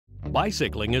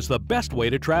Bicycling is the best way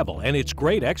to travel and it's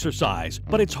great exercise,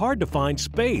 but it's hard to find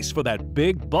space for that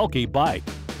big, bulky bike.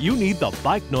 You need the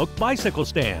Bike Nook bicycle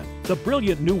stand, the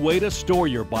brilliant new way to store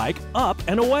your bike up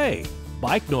and away.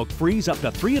 Bike Nook frees up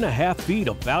to 3.5 feet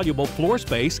of valuable floor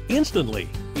space instantly.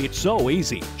 It's so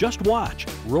easy. Just watch.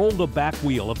 Roll the back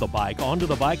wheel of the bike onto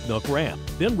the Bike Nook ramp,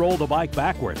 then roll the bike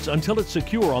backwards until it's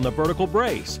secure on the vertical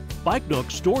brace. Bike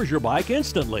Nook stores your bike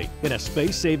instantly in a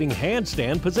space-saving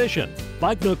handstand position.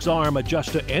 Bike Nook's arm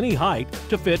adjusts to any height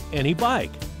to fit any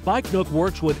bike. Bike Nook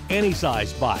works with any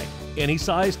size bike, any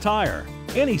size tire,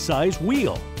 any size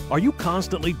wheel. Are you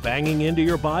constantly banging into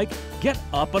your bike? Get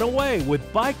up and away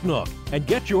with Bike Nook and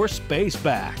get your space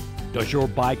back. Does your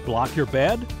bike block your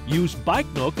bed? Use Bike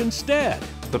Nook instead.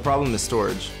 The problem is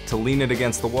storage. To lean it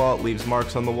against the wall, it leaves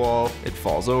marks on the wall, it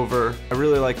falls over. I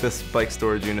really like this bike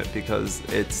storage unit because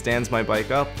it stands my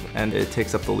bike up and it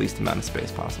takes up the least amount of space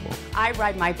possible. I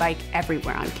ride my bike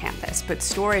everywhere on campus, but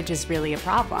storage is really a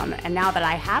problem. And now that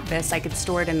I have this, I could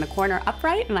store it in the corner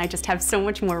upright and I just have so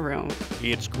much more room.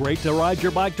 It's great to ride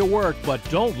your bike to work, but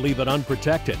don't leave it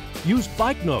unprotected. Use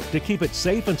Bike Nook to keep it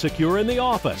safe and secure in the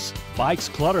office. Bikes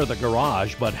clutter the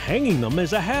garage, but hanging them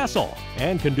is a hassle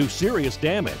and can do serious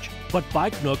damage. But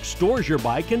Bike Nook stores your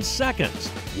bike in seconds.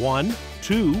 1,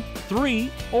 2,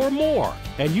 3, or more.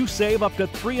 And you save up to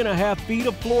 3.5 feet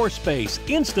of floor space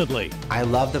instantly. I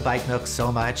love the Bike Nook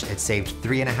so much. It saved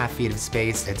 3.5 feet of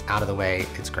space. It's out of the way.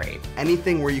 It's great.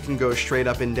 Anything where you can go straight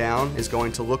up and down is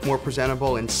going to look more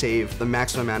presentable and save the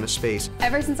maximum amount of space.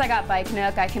 Ever since I got Bike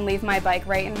Nook, I can leave my bike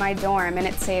right in my dorm and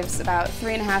it saves about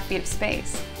 3.5 feet of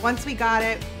space. Once we got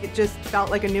it, it just felt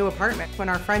like a new apartment. When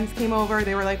our friends came over,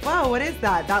 they were like, "Whoa, what is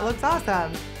that? That looks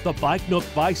awesome." The Bike Nook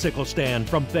bicycle stand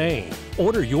from Thane.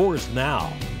 Order yours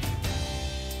now.